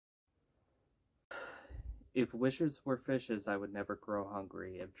If wishes were fishes, I would never grow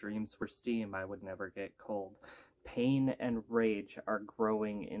hungry. If dreams were steam, I would never get cold. Pain and rage are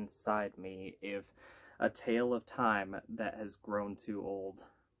growing inside me, if a tale of time that has grown too old.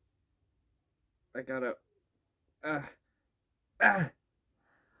 I gotta... Uh,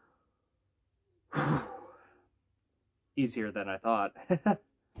 Easier than I thought.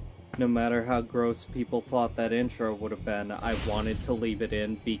 No matter how gross people thought that intro would have been, I wanted to leave it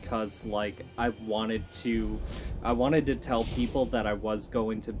in because, like, I wanted to tell people that I was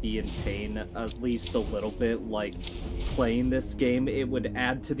going to be in pain at least a little bit. Like, playing this game, it would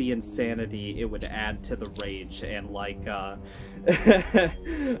add to the insanity, it would add to the rage, and, like, I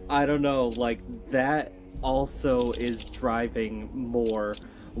don't know, like, that also is driving more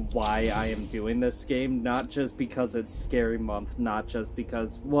why I am doing this game, not just because it's Scary Month, not just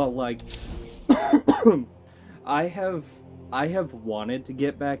because, well, like, I have wanted to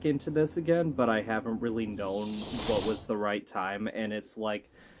get back into this again, but I haven't really known what was the right time, and it's like,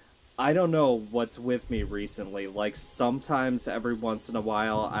 I don't know what's with me recently. Like, sometimes every once in a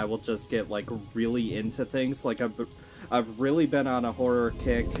while I will just get, like, really into things. Like, I've really been on a horror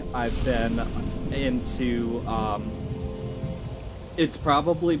kick. I've been into, it's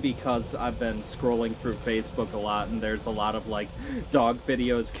probably because I've been scrolling through Facebook a lot, and there's a lot of, like, dog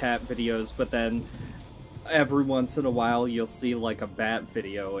videos, cat videos, but then every once in a while you'll see, like, a bat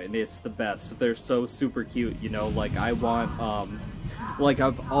video, and it's the best. They're so super cute, you know? Like, I want, like,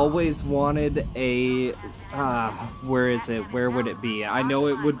 I've always wanted a, where is it? Where would it be? I know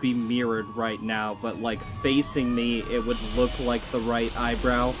it would be mirrored right now, but, like, facing me, it would look like the right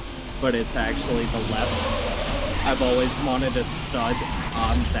eyebrow, but it's actually the left. I've always wanted a stud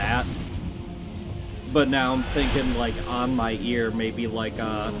on that, but now I'm thinking, like, on my ear, maybe like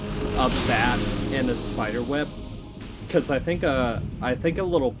a bat and a spider web, because I think a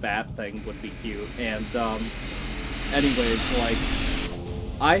little bat thing would be cute. And anyways, like,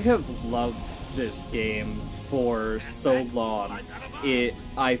 I have loved this game for so long. It,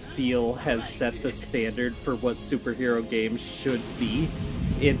 I feel, has set the standard for what superhero games should be.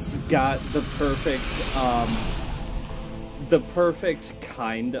 It's got the perfect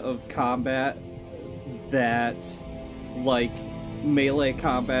kind of combat that, like, melee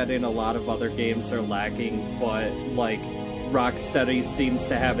combat in a lot of other games are lacking, but, like, Rocksteady seems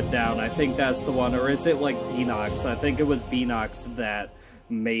to have it down. I think that's the one, or is it, like, Beanox? I think it was Beanox that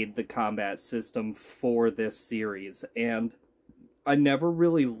made the combat system for this series, and I never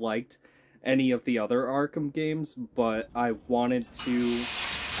really liked any of the other Arkham games, but I wanted to...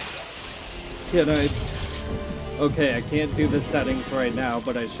 Can I... Okay, I can't do the settings right now,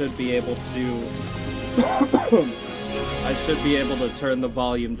 but I should be able to... I should be able to turn the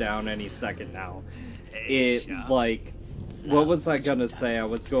volume down any second now. It, like... What was I gonna say? I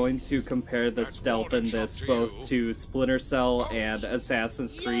was going to compare the stealth in this both to Splinter Cell and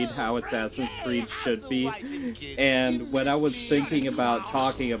Assassin's Creed, how Assassin's Creed should be. And when I was thinking about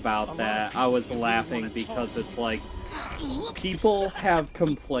talking about that, I was laughing because it's like, people have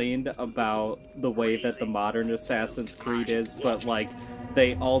complained about the way that the modern Assassin's Creed is, but, like,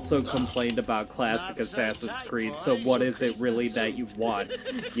 they also complained about classic Assassin's Creed, so what is it really that you want,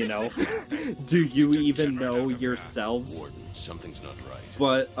 you know? Do you even know yourselves? Something's not right.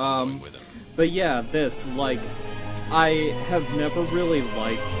 But yeah, this, like, I have never really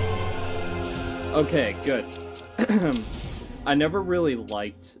liked... Okay, good. I never really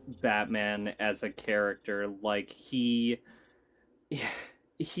liked Batman as a character. Like, he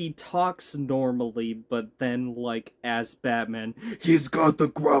talks normally, but then, like, as Batman, he's got the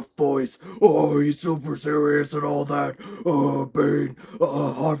gruff voice. Oh, he's super serious and all that. Oh, Bane.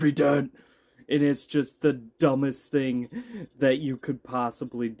 Oh, Harvey Dent. And it's just the dumbest thing that you could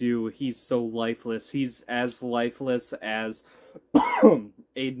possibly do. He's so lifeless. He's as lifeless as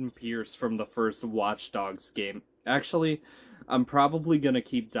Aiden Pierce from the first Watch Dogs game. Actually, I'm probably gonna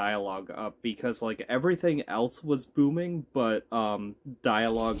keep dialogue up because, like, everything else was booming, but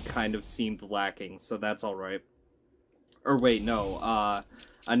dialogue kind of seemed lacking, so that's alright. Or wait, no,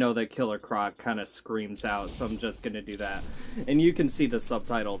 I know that Killer Croc kind of screams out, so I'm just gonna do that. And you can see the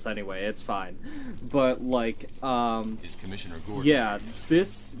subtitles anyway, it's fine. But, like, Is Commissioner Gordon? yeah,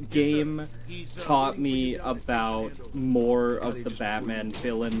 this game taught me about more of the Batman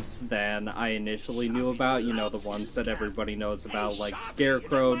villains than I initially knew about. You know, the ones that everybody knows about, like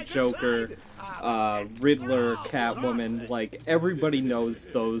Scarecrow, Joker, Riddler, Catwoman. Like, everybody knows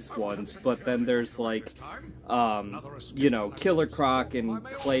those ones, but then there's, like, you know, Killer Croc and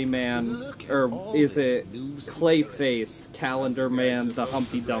Clayman, or is it Clayface, Calendar Man, the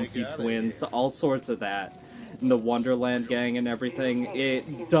Humpty Dumpty twins, all sorts of that. the Wonderland gang and everything.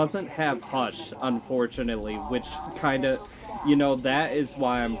 It doesn't have Hush, unfortunately, which kind of, you know, that is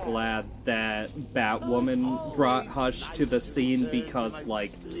why I'm glad that Batwoman brought Hush to the scene, because,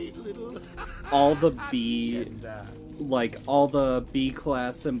 like, all the B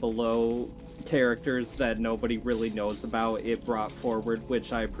class and below characters that nobody really knows about, it brought forward,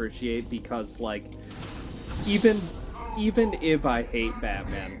 which I appreciate, because, like, even if I hate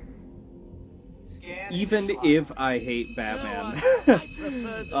Batman,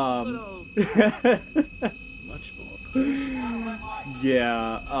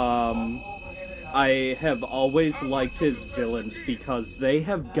 yeah, I have always liked his villains because they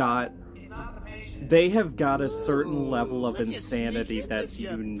have got a certain level of insanity that's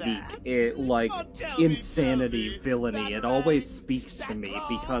unique. It, like, insanity, villainy, it always speaks to me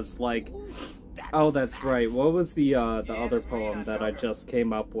because, like, oh, that's right, what was the other poem that I just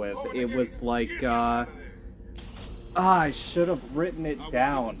came up with? It was like, I should have written it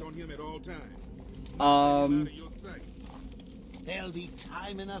down. There'll be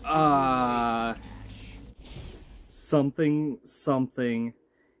time enough something,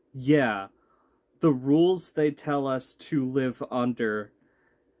 yeah. The rules they tell us to live under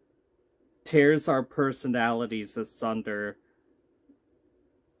tears our personalities asunder.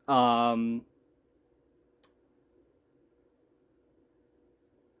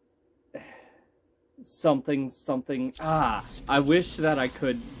 Something, I wish that I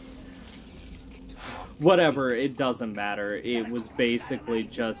could... Whatever, it doesn't matter. It was basically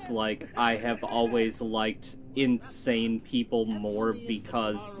just like, I have always liked insane people more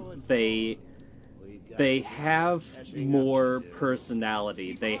because they have more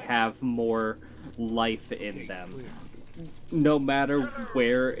personality, they have more life in them. No matter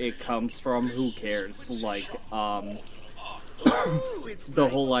where it comes from, who cares? Like, the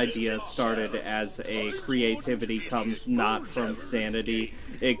whole idea started as a creativity comes not from sanity,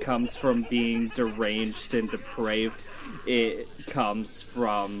 it comes from being deranged and depraved, it comes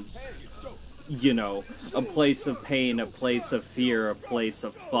from, you know, a place of pain, a place of fear, a place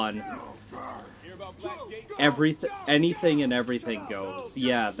of fun. Anything and everything goes.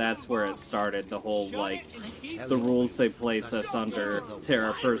 Yeah, that's where it started, the whole, like, the rules they place us under, tear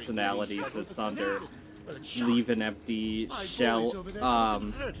our personalities asunder, leave an empty shell,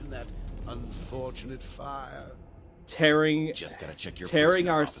 unfortunate fire. tearing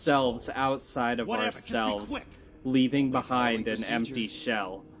ourselves outside of ourselves, leaving behind an empty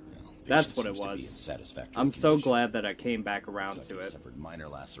shell. That's what it was. I'm so glad that I came back around to it. Minor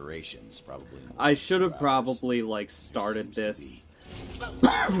lacerations, probably. I should have probably, like, started this...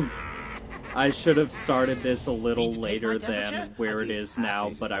 I should have started this a little later than where it is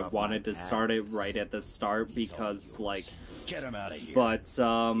now, but I wanted to start it right at the start because, like... Get him out of here. But, He's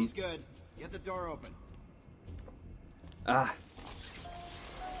good. Get the door open.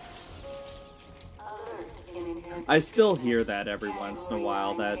 I still hear that every once in a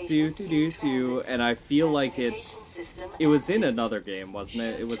while, that do-do-do-do, and I feel like it was in another game, wasn't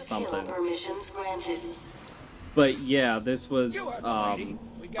it? It was something. But yeah, this was,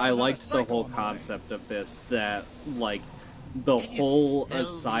 I liked the whole concept of this, that, like, the whole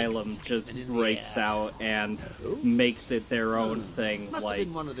asylum just breaks out and makes it their own thing, like,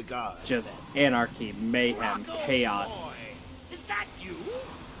 just anarchy, mayhem, chaos. Is that you?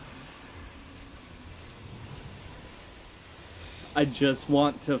 I just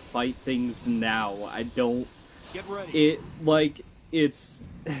want to fight things now. I don't... It's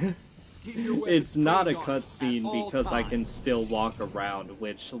not a cutscene because I can still walk around,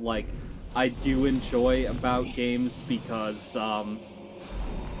 which, like, I do enjoy about games because,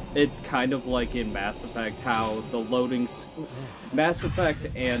 it's kind of like in Mass Effect how the loading... Mass Effect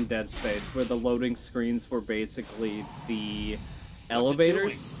and Dead Space, where the loading screens were basically the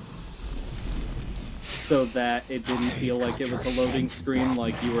elevators, so that it didn't feel like it was a loading screen,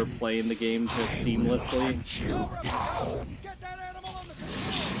 like you were playing the game just seamlessly.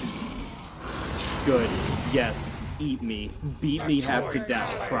 Good. Yes. Eat me. Beat me half to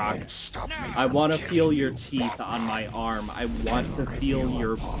death, Croc. I want to feel your teeth on my arm. I want to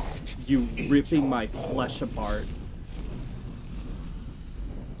feel you ripping my flesh apart.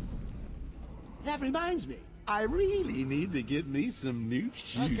 That reminds me, I really need to get me some new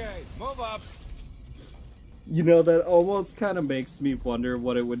shoes. Okay, move up. You know, that almost kind of makes me wonder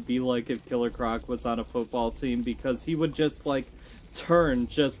what it would be like if Killer Croc was on a football team, because he would just, like, turn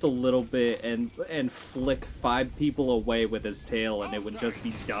just a little bit and flick 5 people away with his tail, and it would just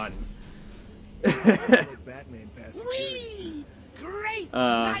be done. Great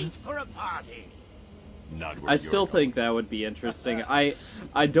night for a party. I still think that would be interesting. I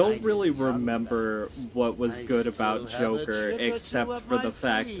don't really remember what was good about Joker, except for the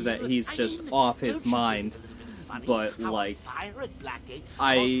fact that he's just off his mind. But, like,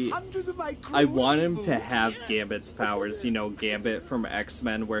 I want him to have Gambit's powers, you know, Gambit from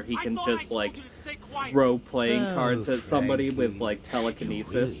X-Men, where he can just, like, throw playing cards at somebody with, like,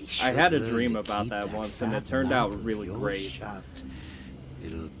 telekinesis. I had a dream about that once, and it turned out really great.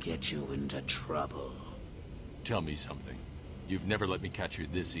 It'll get you into trouble. Tell me something. You've never let me catch you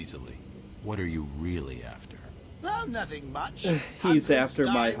this easily. What are you really after? Oh, nothing much. He's after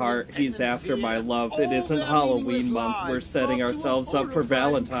my heart. He's after my love. It isn't Halloween month. We're setting ourselves up for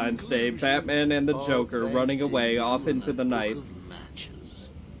Valentine's Day. Batman and the Joker running away off into the night.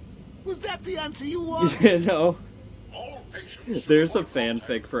 Was that the answer you wanted? You know, there's a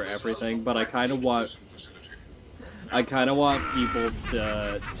fanfic for everything, but I kind of want people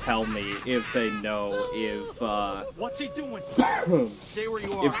to tell me if they know if What's he doing? Stay where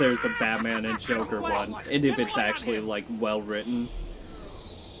you are. if there's a Batman and Joker one, and if it's actually like well written.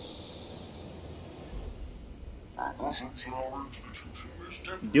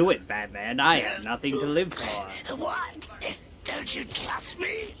 Do it, Batman. I have nothing to live for. What? Don't you trust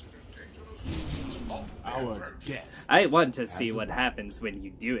me? Our guest. I want to see what happens when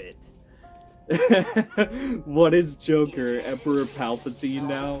you do it. What is Joker? Emperor Palpatine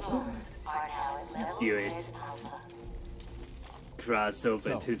now? Do it. Cross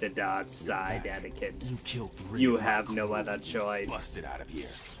over to the dark side, Anakin. You killed 3 You have no other choice. Busted out of here.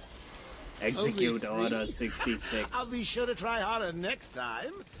 Execute Only 3? Order 66. I'll be sure to try harder next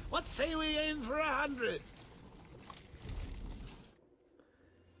time. What say we aim for 100?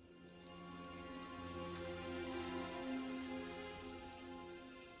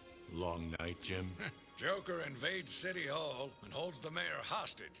 Long night, Jim. Joker invades City Hall and holds the mayor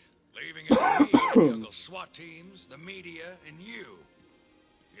hostage, leaving it to me to juggle SWAT teams, the media, and you.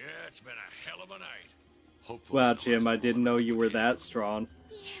 Yeah, it's been a hell of a night. Hopefully, Wow, Jim, I didn't know you were that strong.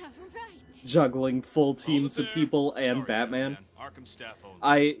 Yeah, right. Juggling full teams of people and Batman. Arkham staff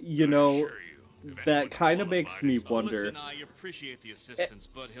only. You know, Assure you, if that anyone's kind of qualified, makes me it's wonder. Listen, I appreciate the assistance,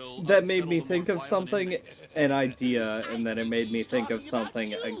 but he'll That made me unsettle the think more of violent something, inmates. an idea, and then it made me think of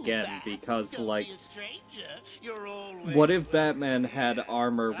something again, because, like, what if Batman had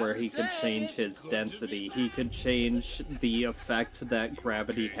armor where he could change his density? He could change the effect that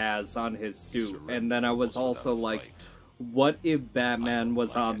gravity has on his suit. And then I was also like, what if Batman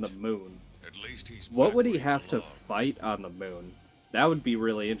was on the moon? At least he's What would he back have where to he belongs. fight on the moon? That would be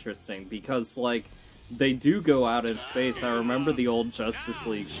really interesting, because, like, they do go out in space. I remember the old Justice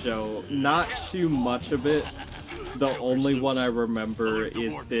League show. Not too much of it. The only one I remember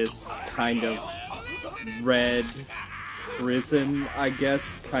is this kind of red prison, I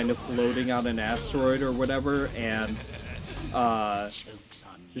guess, kind of floating on an asteroid or whatever, and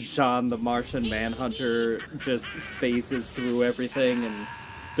Jean the Martian Manhunter just phases through everything and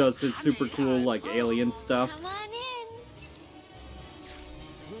does his super cool, like, alien stuff. Come on in.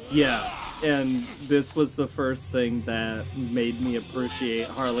 Yeah, and this was the first thing that made me appreciate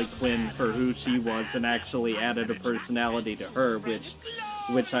Harley Quinn for who she was and actually added a personality to her, which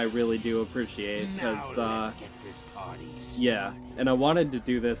I really do appreciate, because, yeah, and I wanted to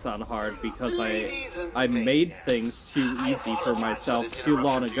do this on hard because I made things too easy for myself too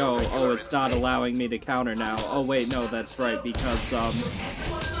long ago. Oh, it's not allowing me to counter now. Oh, wait, no, that's right, because,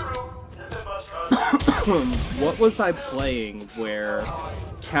 what was I playing where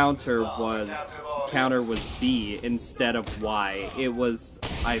counter was B instead of Y? It was,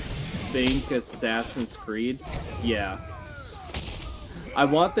 I think, Assassin's Creed? Yeah. I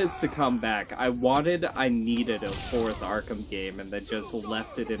want this to come back. I needed a 4th Arkham game, and they just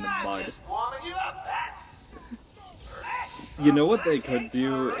left it in the mud. You know what they could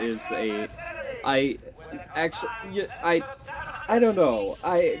do is I don't know.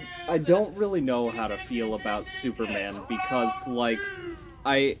 I don't really know how to feel about Superman, because, like,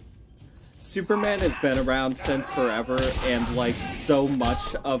 Superman has been around since forever, and, like, so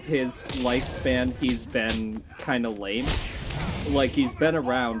much of his lifespan he's been kind of lame. Like, he's been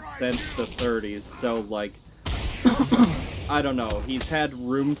around since the 30s, so, like, I don't know. He's had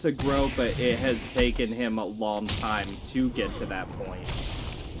room to grow, but it has taken him a long time to get to that point.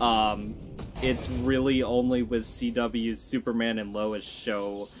 It's really only with CW's Superman and Lois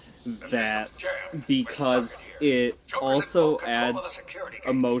show that, because it also adds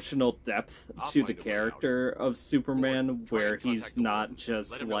emotional depth to the character of Superman, where he's not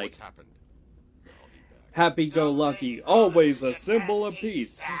just, like, happy-go-lucky, always a symbol of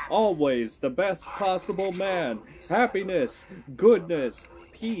peace, always the best possible man, happiness, goodness,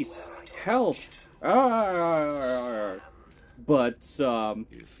 peace, health, But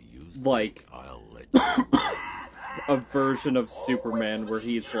If you like I'll let you. a version of Superman where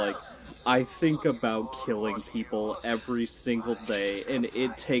he's like, I think about killing people every single day, and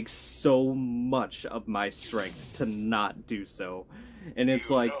it takes so much of my strength to not do so. And it's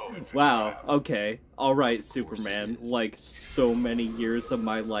like, wow, okay, alright, Superman, like, so many years of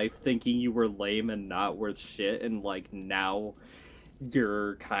my life thinking you were lame and not worth shit, and like, now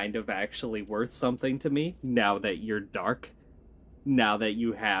you're kind of actually worth something to me, now that you're dark, now that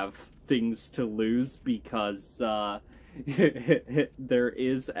you have things to lose, because, there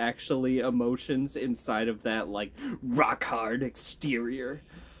is actually emotions inside of that, like, rock-hard exterior.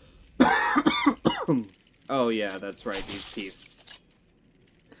 Oh yeah, that's right, these teeth.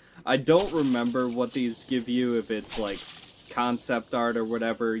 I don't remember what these give you, if it's, like, concept art or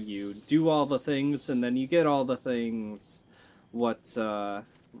whatever. You do all the things, and then you get all the things. What,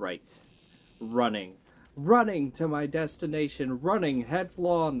 right. Running. Running to my destination, running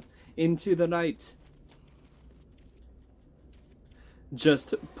headlong into the night.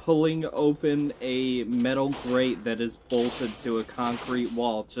 Just pulling open a metal grate that is bolted to a concrete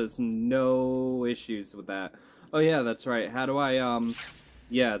wall. Just no issues with that. Oh yeah, that's right. How do I,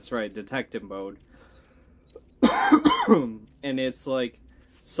 yeah, that's right, detective mode. And it's like,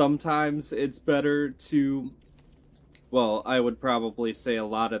 sometimes it's better to, well, I would probably say a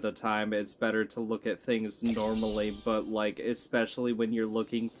lot of the time it's better to look at things normally, but like, especially when you're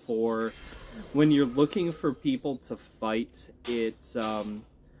looking for people to fight, it's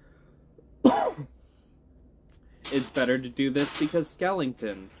it's better to do this because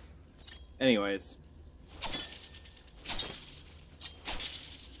skeletons. Anyways.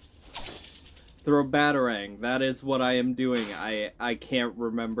 Throw batarang. That is what I am doing. I can't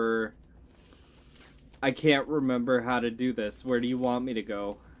remember. I can't remember how to do this. Where do you want me to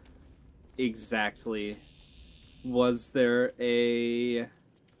go? Exactly. Was there a...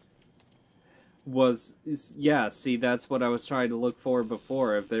 yeah, see, that's what I was trying to look for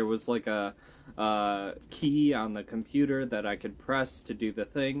before. If there was like a key on the computer that I could press to do the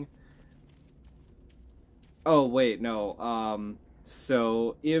thing. Oh, wait, no,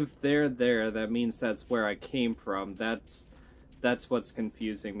 so if they're there, that means that's where I came from. That's what's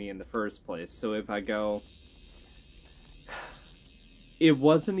confusing me in the first place. So if I go... It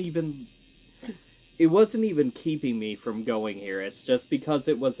wasn't even keeping me from going here. It's just because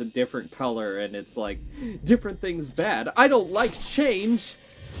it was a different color, and it's like, different thing's bad. I don't like change!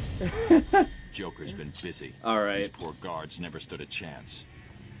 Joker's been busy. Alright. These poor guards never stood a chance.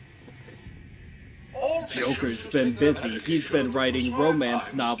 Joker's been busy. He's been writing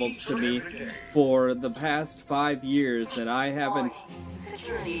romance novels to me for the past 5 years, and I haven't...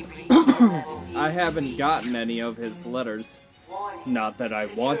 I haven't gotten any of his letters. Not that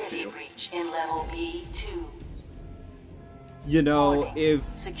I want to. You know, if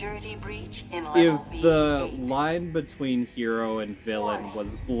the line between hero and villain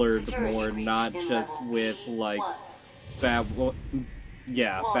was blurred more, not just with, like, Batwoman.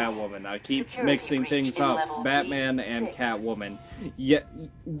 I keep mixing things up. Batman and Catwoman. Yeah,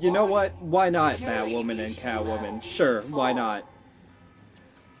 you know what? Why not Batwoman and Catwoman? Sure, why not?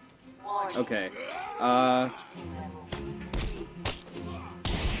 Okay.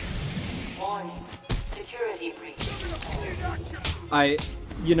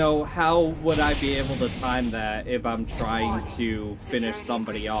 You know, how would I be able to time that if I'm trying to finish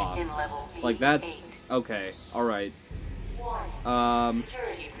somebody off? Like, that's... Okay, alright.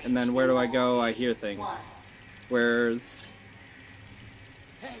 And then where do I go? I hear things. Where's...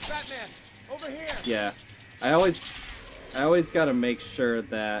 Hey, Batman! Over here! Yeah. I always gotta make sure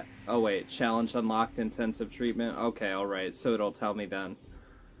that... Oh wait, challenge unlocked, intensive treatment? Okay, alright, so it'll tell me then.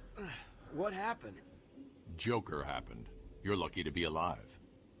 What happened? Joker happened. You're lucky to be alive.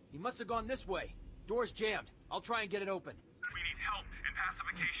 He must have gone this way. Door's jammed. I'll try and get it open. We need help in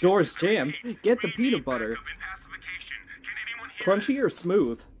pacification. Door's jammed? Get the peanut butter. Crunchy or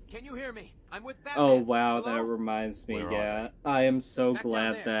smooth? Can you hear me? I'm with Batman. Oh wow, Hello? that reminds me, Where yeah. I am so Back down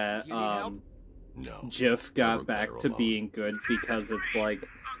glad there. that, Do you need help? No. Jiff I got work back better to alone. being good, because it's like,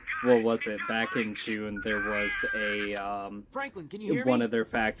 what was it, back in June there was a, Franklin, can you hear one me? of their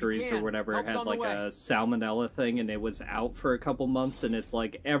factories or can, whatever help's had on the like way. a salmonella thing, and it was out for a couple months, and it's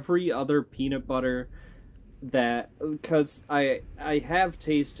like every other peanut butter that, because I have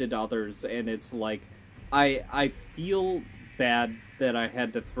tasted others, and it's like, I feel bad that I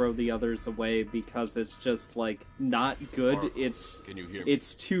had to throw the others away because it's just like not good. Can you hear me?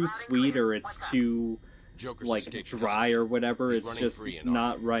 It's too sweet, or it's too Joker's like escaped dry custody. or whatever. He's It's running just free in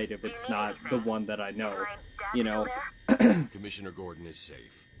not Arkham. right if it's not the one that I know, you know. Commissioner Gordon is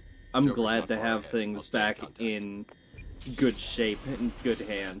safe. I'm Joker's glad not to far have ahead. I'll things stay in back contact. in good shape and good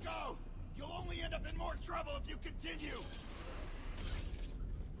hands. No! You'll only end up in more trouble if you continue!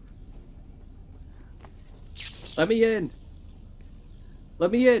 Let me in!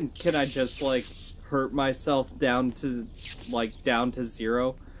 Let me in! Can I just, like, hurt myself down to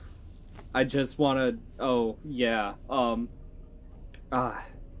 0? I just wanna... Oh, yeah,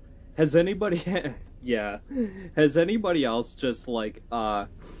 has anybody... yeah. Has anybody else just, like,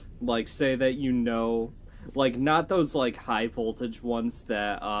 say that you know... Like, not those, like, high-voltage ones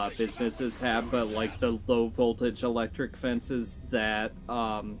that, businesses have, but, like, the low-voltage electric fences that,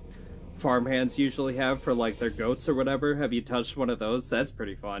 farmhands usually have for, like, their goats or whatever. Have you touched one of those? That's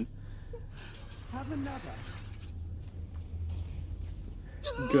pretty fun. Have another.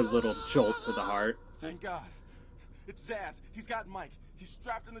 Good little jolt to the heart. Thank God. It's Zaz. He's got Mike. He's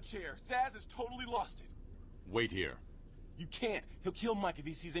strapped in the chair. Zaz has totally lost it. Wait here. You can't. He'll kill Mike if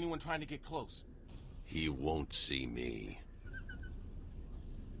he sees anyone trying to get close. He won't see me.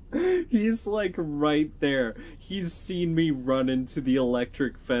 He's, like, right there. He's seen me run into the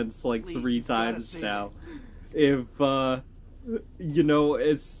electric fence, like, Please, 3 you gotta times save now. If, you know,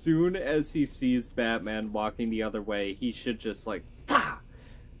 as soon as he sees Batman walking the other way, he should just, like,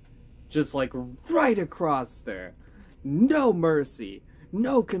 just, like, right across there. No mercy.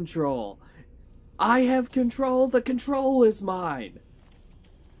 No control. I have control. The control is mine.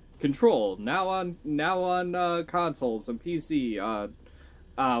 Control now on consoles and PC.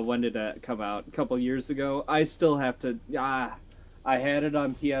 When did that come out? A couple years ago. I still have to. I had it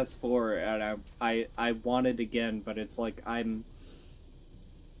on PS4 and I want it again, but it's like I'm.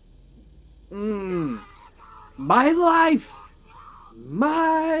 My life,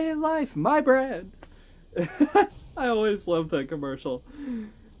 my brand. I always love that commercial.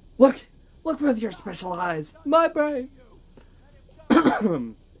 Look with your special eyes, my brain.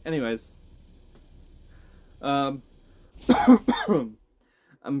 Anyways, I'm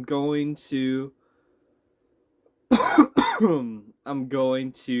going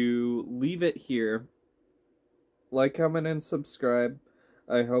to leave it here. Like, comment, and subscribe.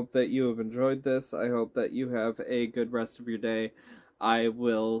 I hope that you have enjoyed this. I hope that you have a good rest of your day. I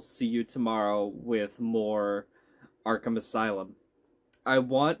will see you tomorrow with more Arkham Asylum. I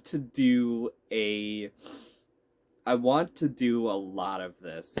want to do a lot of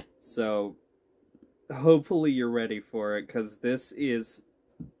this, so hopefully you're ready for it, because this is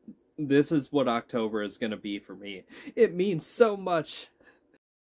what October is going to be for me. It means so much.